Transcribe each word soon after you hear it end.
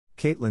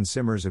Caitlin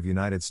Simmers of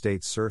United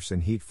States surfs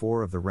in Heat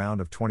 4 of the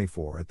round of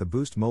 24 at the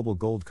Boost Mobile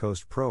Gold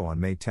Coast Pro on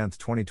May 10,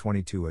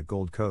 2022 at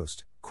Gold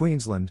Coast,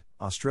 Queensland,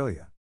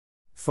 Australia.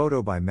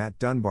 Photo by Matt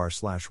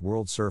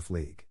Dunbar/World Surf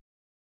League.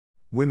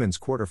 Women's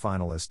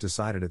quarterfinalists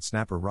decided at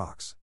Snapper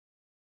Rocks.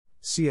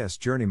 CS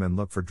Journeyman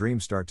look for dream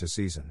start to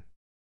season.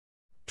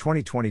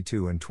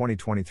 2022 and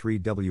 2023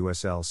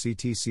 WSL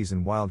CT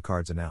season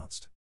wildcards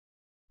announced.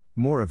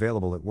 More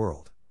available at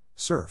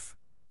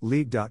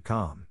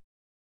worldsurfleague.com.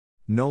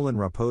 Nolan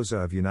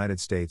Raposa of United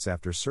States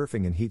after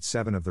surfing in Heat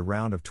 7 of the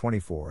round of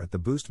 24 at the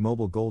Boost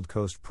Mobile Gold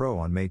Coast Pro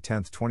on May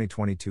 10,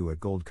 2022 at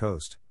Gold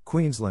Coast,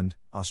 Queensland,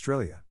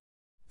 Australia.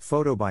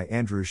 Photo by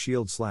Andrew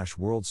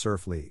Shield/World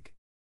Surf League.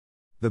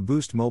 The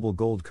Boost Mobile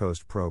Gold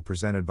Coast Pro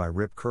presented by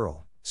Rip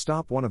Curl,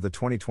 Stop 1 of the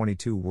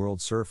 2022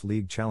 World Surf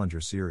League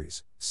Challenger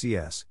Series,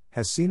 CS,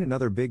 has seen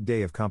another big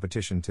day of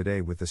competition today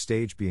with the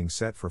stage being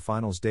set for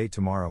finals day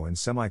tomorrow in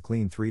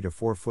semi-clean 3 to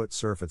 4 foot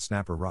surf at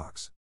Snapper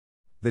Rocks.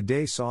 The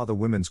day saw the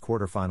women's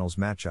quarterfinals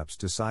matchups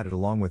decided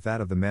along with that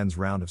of the men's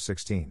round of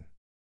 16.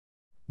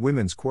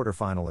 Women's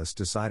quarterfinalists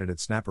decided at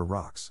Snapper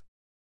Rocks.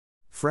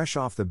 Fresh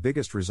off the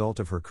biggest result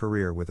of her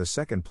career with a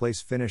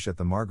second-place finish at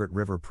the Margaret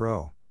River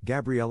Pro,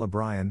 Gabriella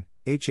Bryan,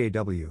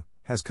 HAW,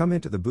 has come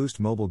into the Boost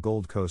Mobile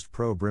Gold Coast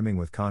Pro brimming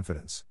with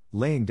confidence,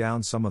 laying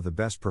down some of the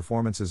best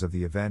performances of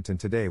the event, and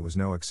today was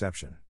no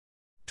exception.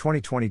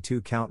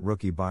 2022 count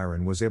rookie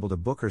Byron was able to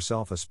book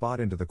herself a spot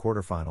into the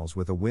quarterfinals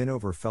with a win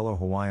over fellow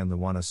Hawaiian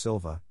Luana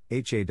Silva,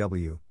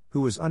 HAW, who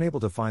was unable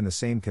to find the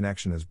same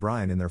connection as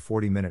Bryan in their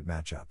 40-minute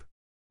matchup.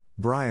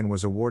 Bryan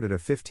was awarded a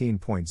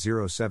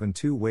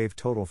 15.072 wave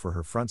total for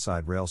her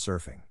frontside rail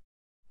surfing.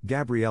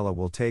 Gabriella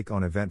will take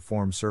on event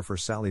form surfer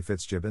Sally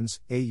Fitzgibbons,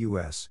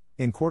 AUS,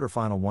 in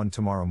quarterfinal 1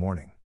 tomorrow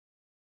morning.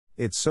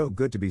 It's so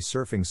good to be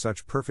surfing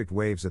such perfect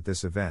waves at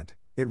this event,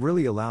 it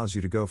really allows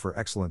you to go for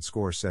excellent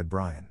scores, said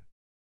Bryan.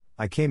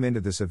 I came into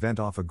this event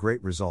off a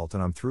great result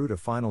and I'm through to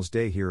finals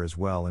day here as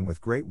well, and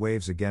with great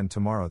waves again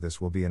tomorrow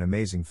this will be an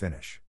amazing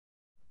finish.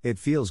 It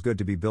feels good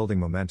to be building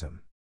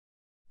momentum.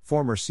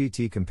 Former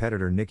CT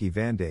competitor Nikki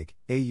Van Dijk,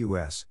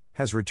 AUS,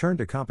 has returned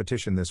to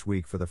competition this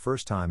week for the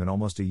first time in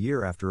almost a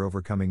year after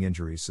overcoming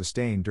injuries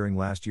sustained during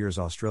last year's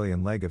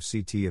Australian leg of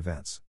CT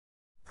events.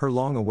 Her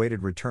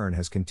long-awaited return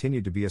has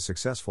continued to be a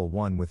successful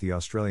one, with the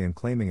Australian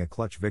claiming a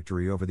clutch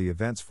victory over the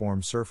event's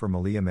form surfer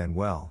Malia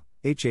Manuel,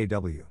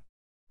 HAW.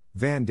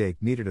 Van Dijk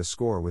needed a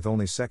score with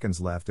only seconds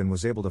left and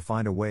was able to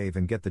find a wave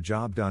and get the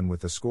job done,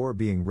 with the score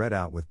being read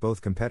out with both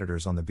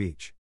competitors on the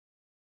beach.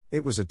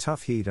 It was a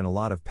tough heat and a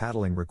lot of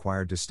paddling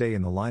required to stay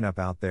in the lineup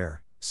out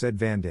there, said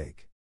Van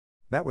Dijk.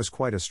 That was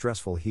quite a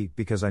stressful heat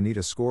because I need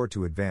a score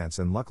to advance,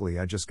 and luckily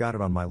I just got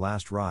it on my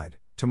last ride.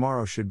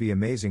 Tomorrow should be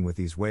amazing with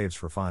these waves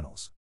for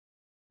finals.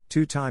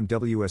 Two-time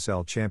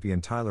WSL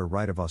champion Tyler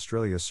Wright of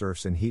Australia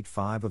surfs in Heat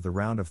 5 of the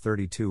round of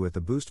 32 at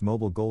the Boost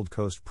Mobile Gold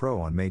Coast Pro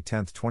on May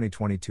 10,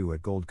 2022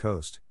 at Gold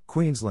Coast,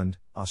 Queensland,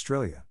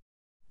 Australia.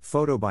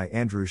 Photo by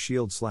Andrew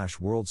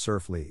Shield/World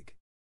Surf League.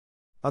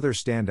 Other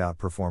standout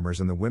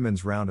performers in the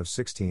women's round of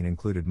 16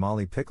 included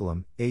Molly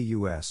Picklum,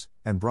 AUS,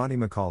 and Bronnie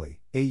McCauley,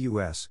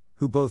 AUS,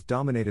 who both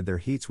dominated their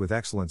heats with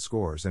excellent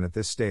scores and at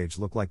this stage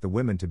look like the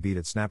women to beat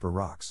at Snapper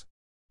Rocks.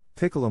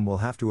 Picklum will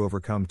have to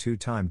overcome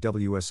two-time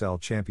WSL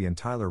champion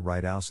Tyler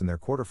Wright in their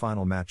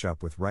quarterfinal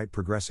matchup, with Wright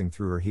progressing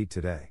through her heat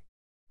today.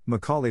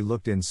 McCauley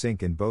looked in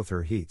sync in both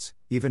her heats,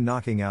 even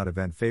knocking out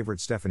event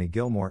favorite Stephanie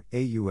Gilmore,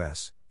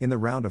 AUS, in the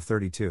round of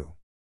 32.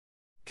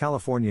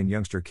 Californian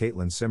youngster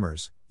Caitlin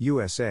Simmers,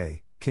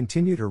 USA,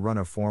 continued her run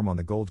of form on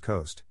the Gold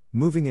Coast,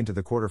 moving into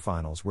the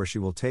quarterfinals where she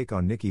will take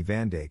on Nikki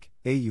Van Dijk,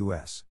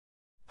 AUS.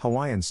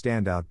 Hawaiian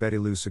standout Betty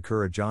Lou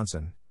Sakura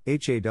Johnson,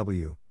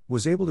 HAW,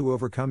 was able to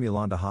overcome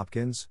Yolanda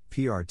Hopkins,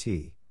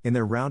 PRT, in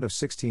their round of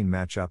 16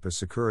 matchup as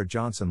Sakura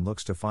Johnson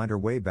looks to find her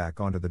way back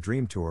onto the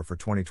Dream Tour for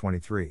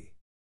 2023.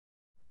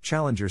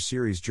 Challenger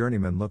Series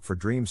journeyman look for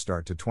dream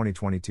start to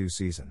 2022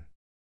 season.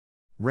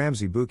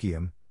 Ramsey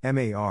Bukiam,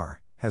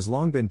 MAR, has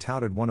long been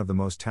touted one of the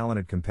most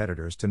talented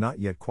competitors to not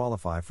yet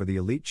qualify for the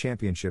Elite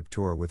Championship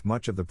Tour, with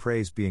much of the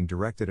praise being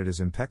directed at his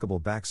impeccable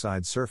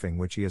backside surfing,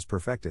 which he has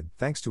perfected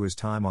thanks to his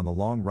time on the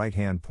long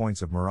right-hand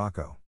points of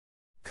Morocco.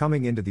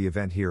 Coming into the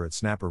event here at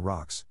Snapper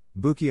Rocks,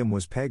 Bukiam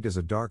was pegged as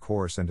a dark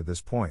horse, and to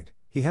this point,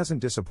 he hasn't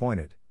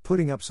disappointed,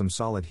 putting up some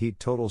solid heat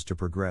totals to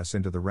progress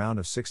into the round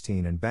of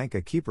 16 and bank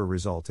a keeper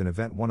result in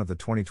event 1 of the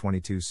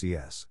 2022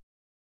 CS.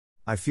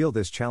 I feel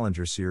this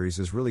Challenger Series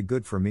is really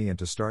good for me, and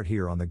to start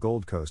here on the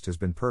Gold Coast has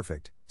been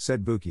perfect,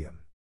 said Bukiam.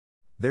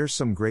 There's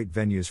some great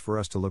venues for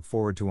us to look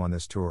forward to on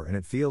this tour, and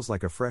it feels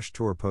like a fresh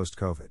tour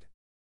post-COVID.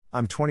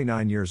 I'm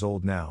 29 years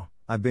old now.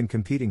 I've been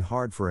competing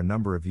hard for a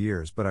number of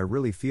years, but I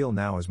really feel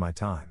now is my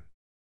time.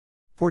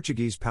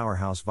 Portuguese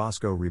powerhouse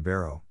Vasco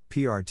Ribeiro,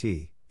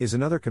 PRT, is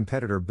another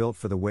competitor built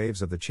for the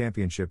waves of the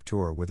Championship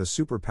Tour, with a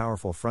super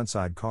powerful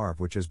frontside carve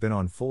which has been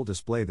on full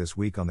display this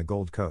week on the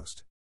Gold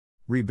Coast.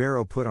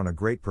 Ribeiro put on a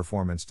great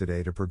performance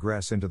today to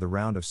progress into the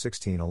round of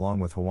 16 along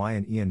with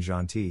Hawaiian Ian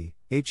Janti,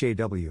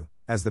 HAW,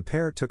 as the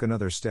pair took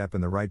another step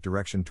in the right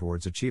direction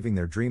towards achieving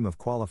their dream of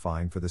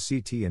qualifying for the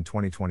CT in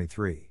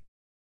 2023.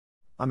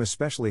 I'm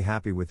especially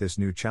happy with this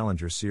new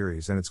Challenger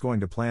Series and it's going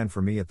to plan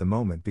for me at the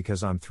moment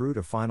because I'm through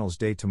to finals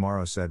day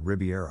tomorrow, said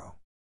Ribeiro.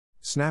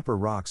 Snapper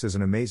Rocks is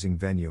an amazing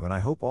venue and I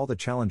hope all the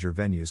Challenger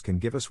venues can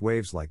give us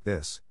waves like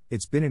this.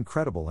 It's been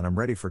incredible and I'm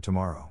ready for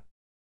tomorrow.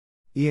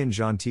 Ian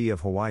Gentil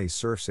of Hawaii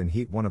surfs in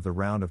Heat 1 of the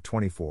round of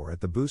 24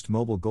 at the Boost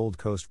Mobile Gold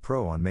Coast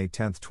Pro on May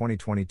 10,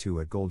 2022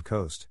 at Gold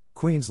Coast,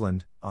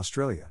 Queensland,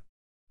 Australia.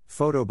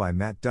 Photo by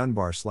Matt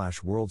Dunbar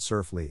 / World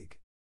Surf League.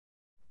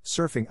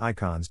 Surfing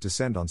icons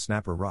descend on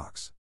Snapper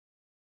Rocks.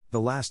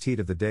 The last heat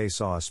of the day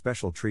saw a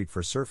special treat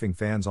for surfing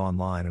fans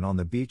online and on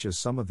the beach as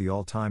some of the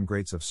all-time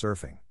greats of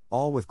surfing,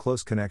 all with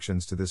close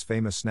connections to this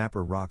famous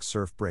Snapper Rocks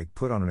surf break,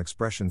 put on an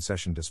expression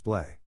session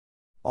display.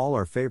 All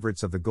are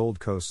favorites of the Gold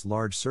Coast's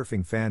large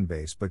surfing fan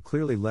base, but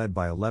clearly led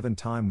by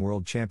 11-time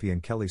world champion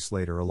Kelly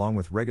Slater along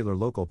with regular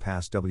local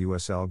past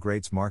WSL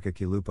greats Mark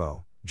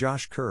Ikilupo,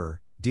 Josh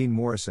Kerr, Dean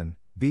Morrison,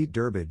 Bede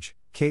Durbridge,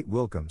 Kate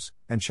Wilkins,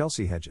 and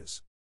Chelsea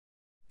Hedges.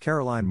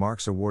 Caroline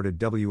Marks awarded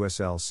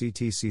WSL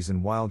CT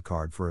Season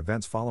Wildcard for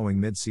events following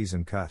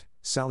mid-season cut.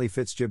 Sally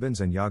Fitzgibbons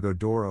and Yago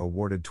Dora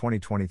awarded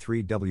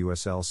 2023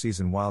 WSL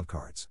Season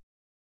Wildcards.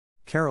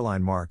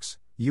 Caroline Marks,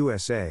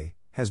 USA,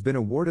 has been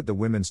awarded the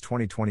Women's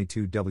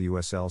 2022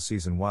 WSL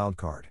Season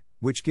Wildcard,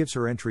 which gives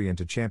her entry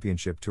into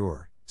Championship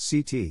Tour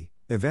 (CT)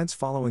 events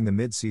following the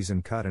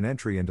mid-season cut and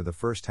entry into the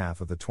first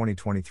half of the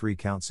 2023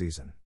 count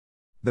season.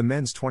 The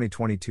Men's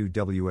 2022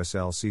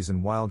 WSL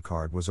Season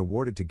Wildcard was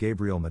awarded to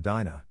Gabriel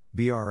Medina,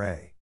 BRA.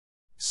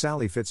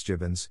 Sally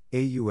Fitzgibbons,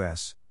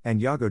 AUS,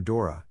 and Yago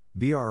Dora,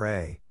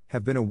 BRA,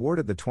 have been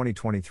awarded the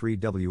 2023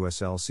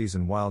 WSL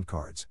Season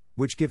Wildcards,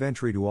 which give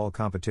entry to all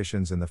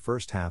competitions in the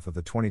first half of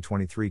the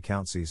 2023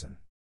 count season.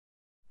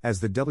 As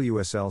the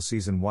WSL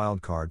Season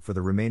Wildcard for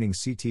the remaining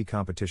CT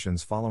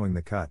competitions following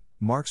the cut,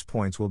 Marks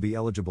points will be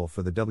eligible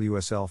for the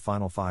WSL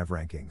Final 5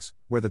 rankings,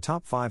 where the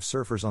top 5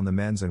 surfers on the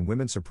men's and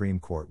women's Supreme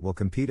Court will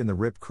compete in the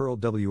Rip Curl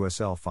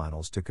WSL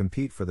Finals to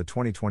compete for the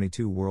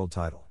 2022 world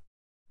title.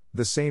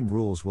 The same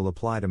rules will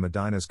apply to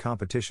Medina's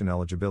competition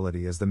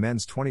eligibility as the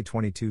men's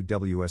 2022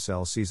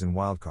 WSL Season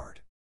Wildcard.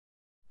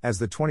 As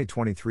the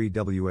 2023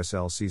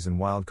 WSL Season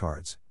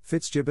Wildcards,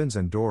 Fitzgibbons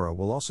and Dora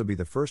will also be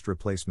the first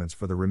replacements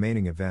for the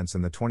remaining events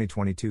in the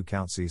 2022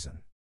 count season.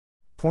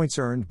 Points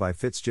earned by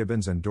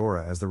Fitzgibbons and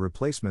Dora as the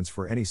replacements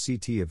for any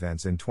CT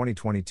events in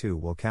 2022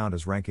 will count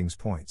as rankings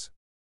points.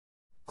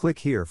 Click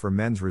here for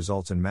men's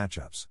results and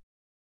matchups.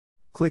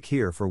 Click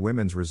here for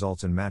women's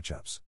results and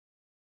matchups.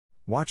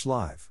 Watch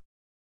live.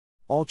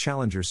 All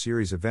Challenger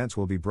Series events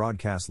will be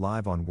broadcast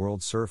live on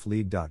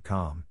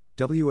WorldSurfLeague.com,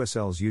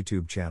 WSL's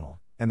YouTube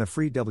channel, and the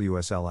free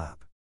WSL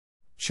app.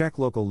 Check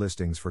local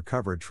listings for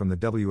coverage from the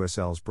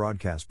WSL's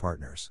broadcast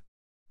partners.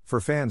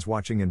 For fans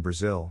watching in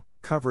Brazil,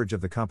 coverage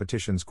of the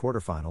competition's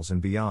quarterfinals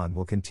and beyond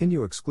will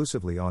continue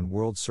exclusively on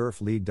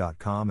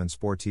WorldSurfLeague.com and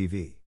Sport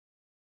TV.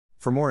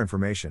 For more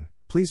information,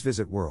 please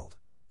visit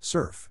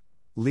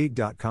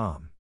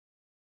WorldSurfLeague.com.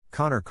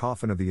 Connor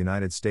Coffin of the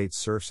United States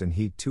surfs in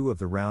Heat 2 of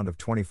the round of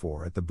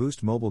 24 at the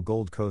Boost Mobile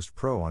Gold Coast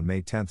Pro on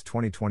May 10,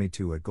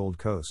 2022 at Gold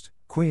Coast,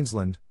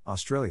 Queensland,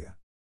 Australia.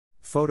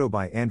 Photo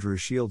by Andrew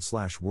Shield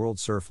 / World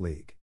Surf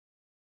League.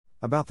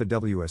 About the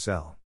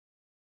WSL.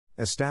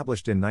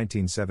 Established in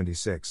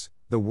 1976,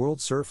 the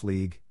World Surf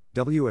League,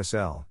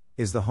 WSL,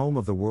 is the home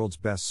of the world's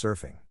best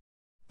surfing.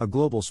 A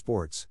global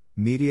sports,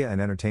 media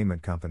and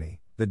entertainment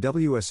company, the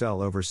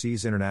WSL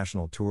oversees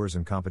international tours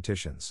and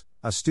competitions,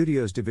 a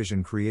studios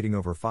division creating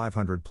over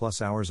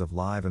 500+ hours of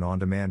live and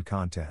on-demand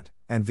content,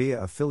 and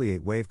via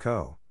affiliate Wave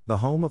Co., the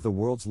home of the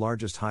world's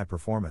largest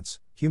high-performance,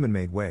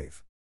 human-made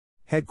wave.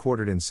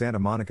 Headquartered in Santa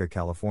Monica,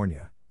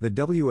 California, the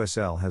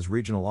WSL has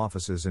regional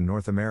offices in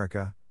North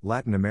America,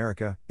 Latin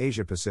America,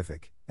 Asia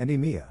Pacific, and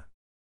EMEA.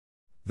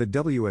 The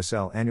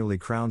WSL annually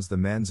crowns the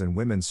men's and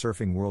women's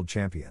surfing world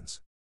champions.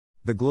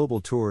 The Global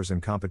Tours and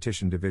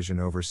Competition Division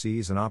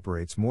oversees and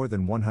operates more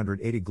than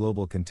 180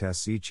 global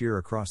contests each year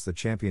across the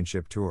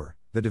Championship Tour,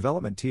 the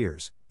development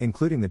tiers,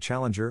 including the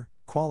Challenger,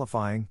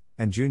 Qualifying,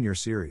 and Junior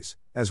Series,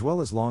 as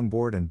well as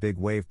longboard and big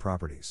wave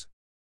properties.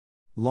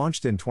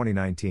 Launched in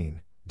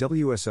 2019,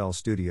 WSL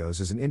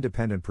Studios is an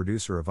independent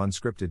producer of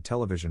unscripted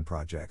television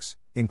projects,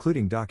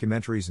 including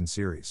documentaries and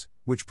series,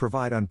 which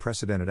provide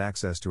unprecedented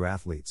access to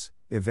athletes,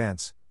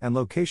 events, and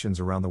locations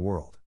around the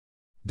world.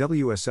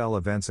 WSL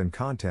events and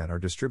content are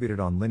distributed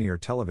on linear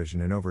television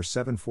in over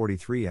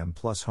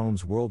 743M+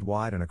 homes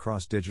worldwide and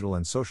across digital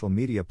and social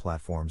media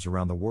platforms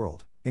around the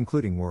world,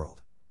 including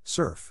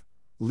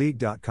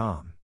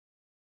WorldSurfLeague.com.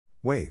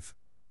 Wave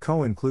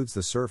Co. includes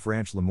the Surf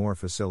Ranch Lemoore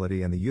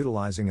facility and the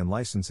utilizing and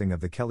licensing of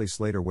the Kelly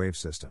Slater wave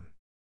system.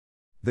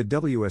 The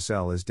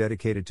WSL is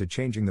dedicated to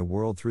changing the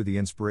world through the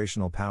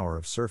inspirational power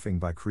of surfing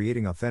by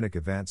creating authentic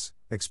events,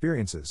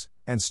 experiences,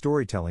 and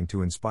storytelling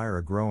to inspire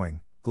a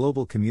growing,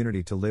 global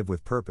community to live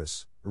with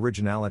purpose,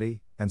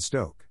 originality, and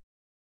stoke.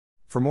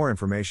 For more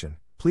information,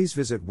 please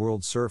visit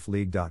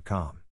WorldSurfLeague.com.